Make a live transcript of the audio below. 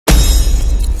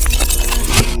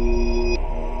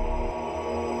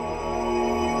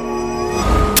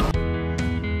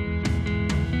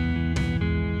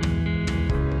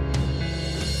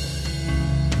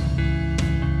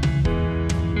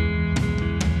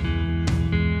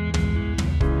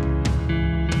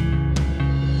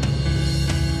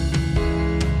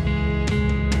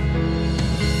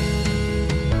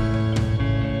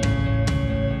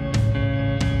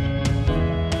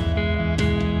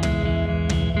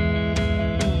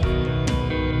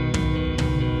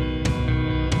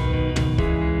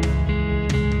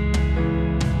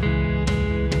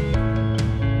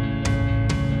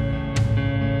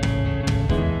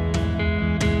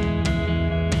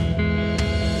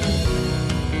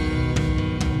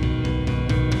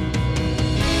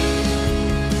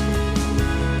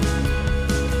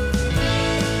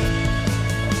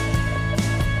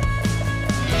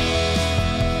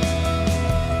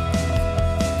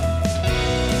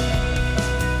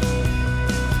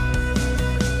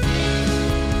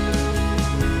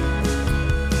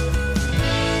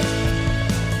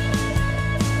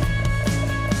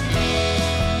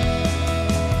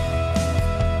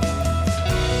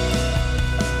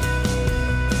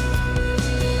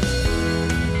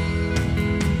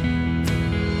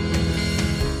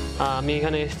আমি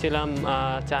এখানে এসেছিলাম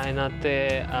চায়নাতে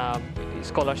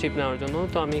স্কলারশিপ নেওয়ার জন্য।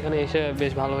 তো আমি এখানে এসে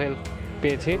বেশ ভালো হেল্প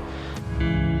পেয়েছি।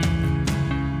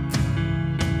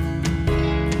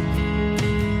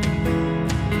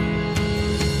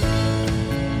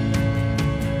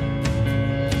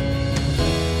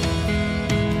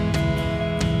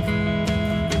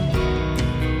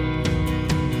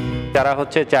 যারা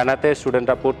হচ্ছে চায়নাতে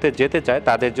স্টুডেন্টরা পড়তে যেতে চায়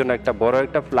তাদের জন্য একটা বড়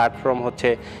একটা প্ল্যাটফর্ম হচ্ছে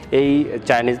এই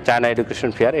চায়না এডুকেশন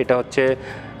ফেয়ার। এটা হচ্ছে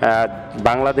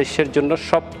বাংলাদেশের জন্য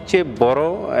সবচেয়ে বড়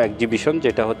এক্সিবিশন,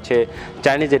 যেটা হচ্ছে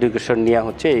চাইনিজ এডুকেশন নিয়ে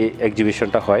হচ্ছে এই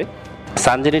এক্সিবিশনটা হয়।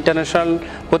 সানজেন ইন্টারন্যাশনাল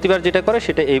প্রতিবার যেটা করে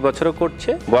সেটা এই বছরও করছে।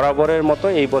 বরাবরের মতো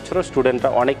এই বছরও স্টুডেন্টরা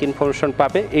অনেক ইনফরমেশন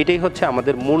পাবে, এইটাই হচ্ছে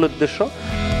আমাদের মূল উদ্দেশ্য।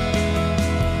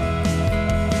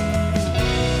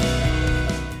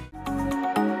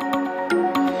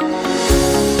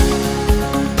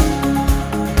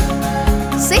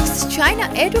 China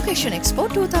Education Expo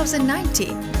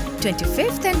 2019,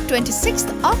 25th and 26th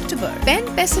October, Pan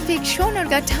Pacific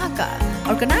Shonerga, Dhaka,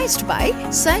 organized by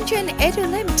SANGEN Edu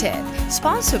Limited,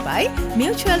 sponsored by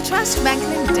Mutual Trust Bank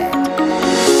Limited.